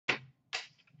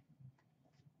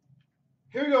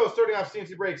Here we go, starting off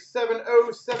CNC break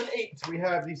 7078. We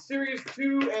have the Series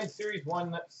 2 and Series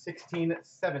 1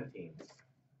 16/17.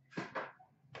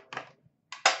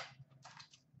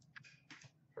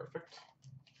 Perfect.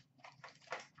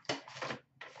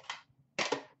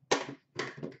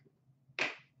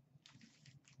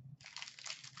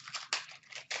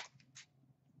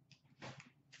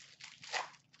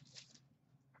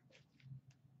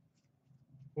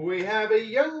 We have a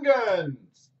Young Guns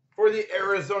for the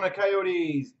Arizona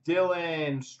Coyotes,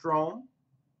 Dylan Strome.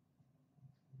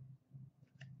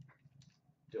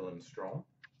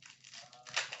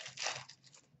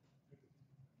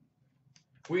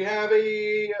 We have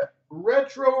a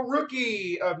retro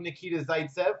rookie of Nikita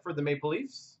Zaitsev for the Maple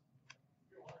Leafs.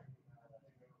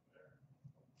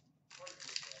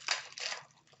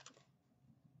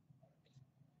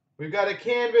 We've got a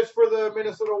canvas for the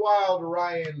Minnesota Wild,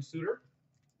 Ryan Suter.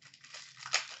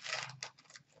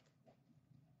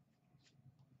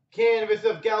 Canvas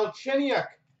of Galchenyuk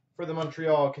for the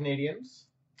Montreal Canadiens.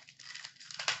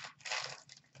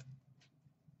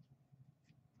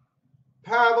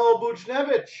 Pavel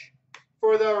Buchnevich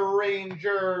for the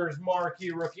Rangers,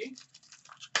 marquee rookie.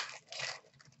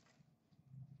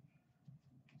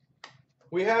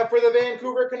 We have for the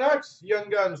Vancouver Canucks, Young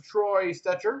Guns, Troy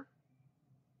Stecher.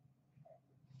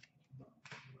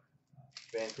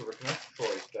 Vancouver Canucks,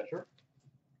 Troy Stecher.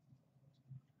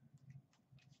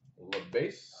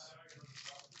 LeBase.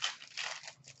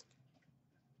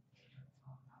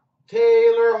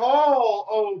 Taylor Hall,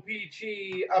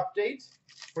 OPG update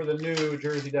for the New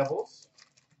Jersey Devils.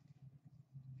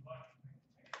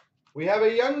 We have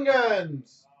a Young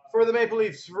Guns for the Maple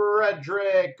Leafs,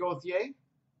 Frederic Gauthier.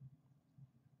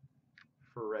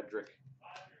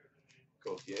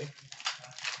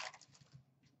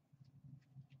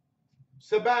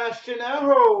 Sebastian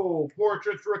Aho,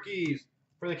 Portraits Rookies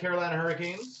for the Carolina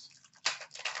Hurricanes.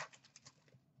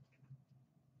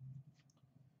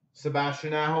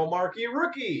 Sebastian Aho, marquee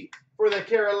rookie for the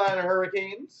Carolina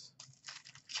Hurricanes.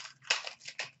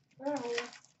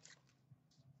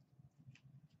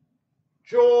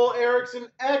 Joel Eriksson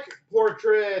Ek,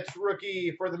 Portraits rookie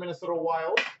for the Minnesota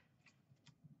Wild.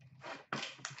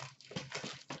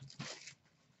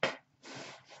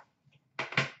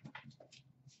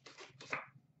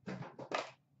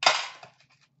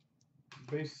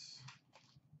 Base.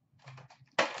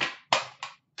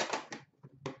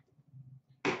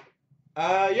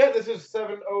 Yeah, this is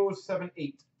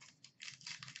 7078.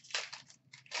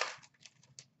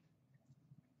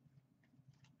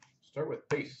 Start with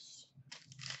base.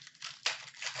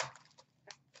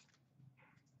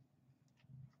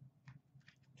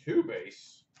 Two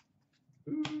base.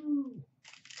 Ooh.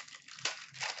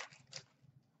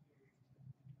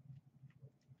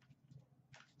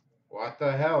 What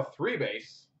the hell? Three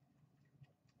base.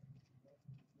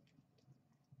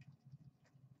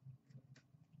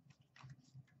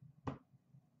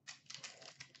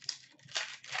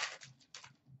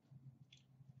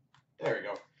 There we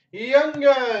go. Young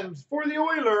Guns for the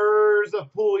Oilers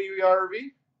of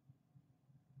Puljujärvi.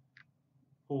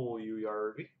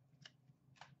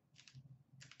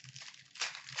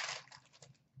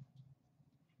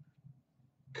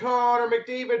 Connor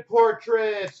McDavid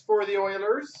Portraits for the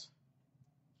Oilers.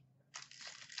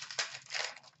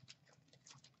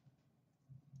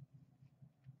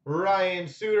 Ryan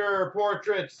Suter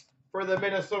Portraits for the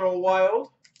Minnesota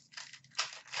Wild.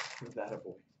 Is that a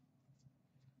boy?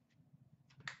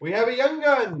 We have a Young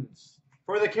Guns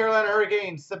for the Carolina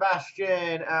Hurricanes,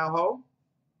 Sebastian Aho.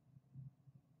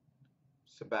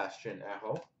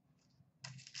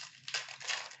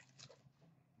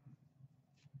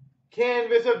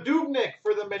 Canvas of Dubnyk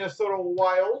for the Minnesota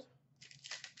Wild.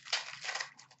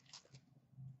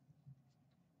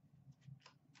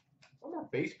 One more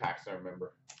base packs I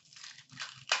remember.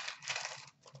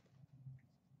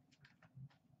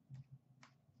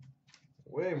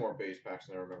 Way more base packs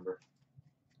than I remember.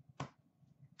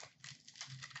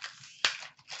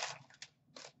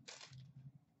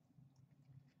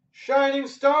 Shining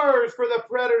Stars for the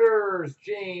Predators,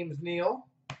 James Neal.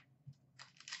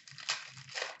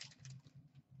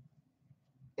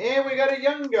 And we got a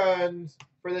Young Guns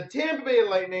for the Tampa Bay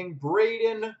Lightning,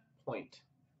 Braden Point.